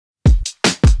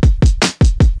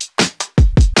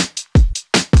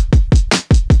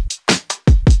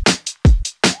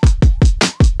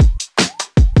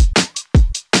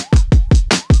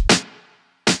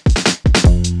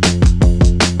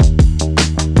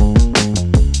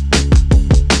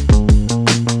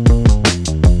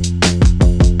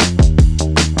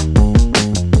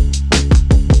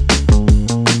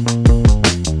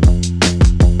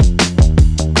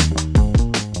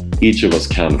each of us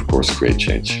can, of course, create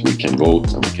change. We can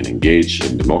vote and we can engage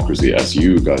in democracy as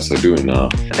you guys are doing now.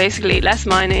 Basically, less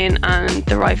mining and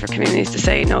the right for communities to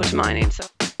say no to mining. So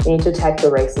we need to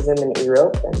tackle racism in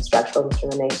Europe and structural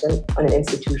discrimination on an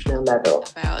institutional level.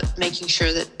 About making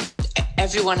sure that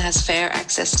everyone has fair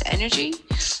access to energy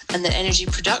and that energy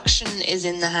production is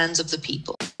in the hands of the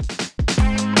people.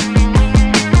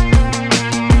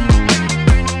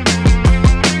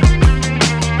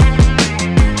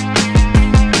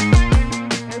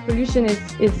 Pollution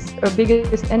is our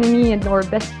biggest enemy and our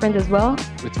best friend as well.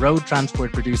 With road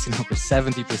transport producing over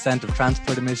 70% of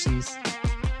transport emissions,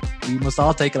 we must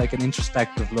all take an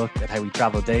introspective look at how we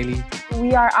travel daily.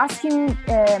 We are asking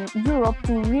Europe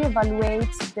to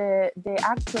reevaluate the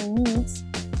actual needs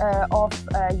of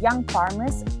young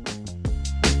farmers.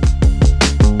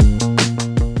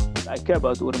 I care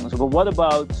about Oerangs, but what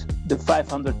about the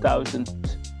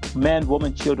 500,000 men,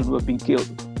 women, children who have been killed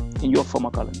in your former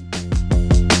colony?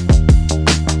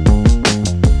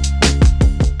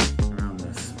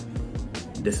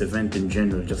 This event in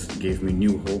general just gave me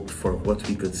new hope for what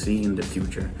we could see in the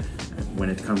future when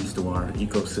it comes to our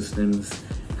ecosystems,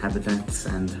 habitats,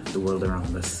 and the world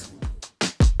around us.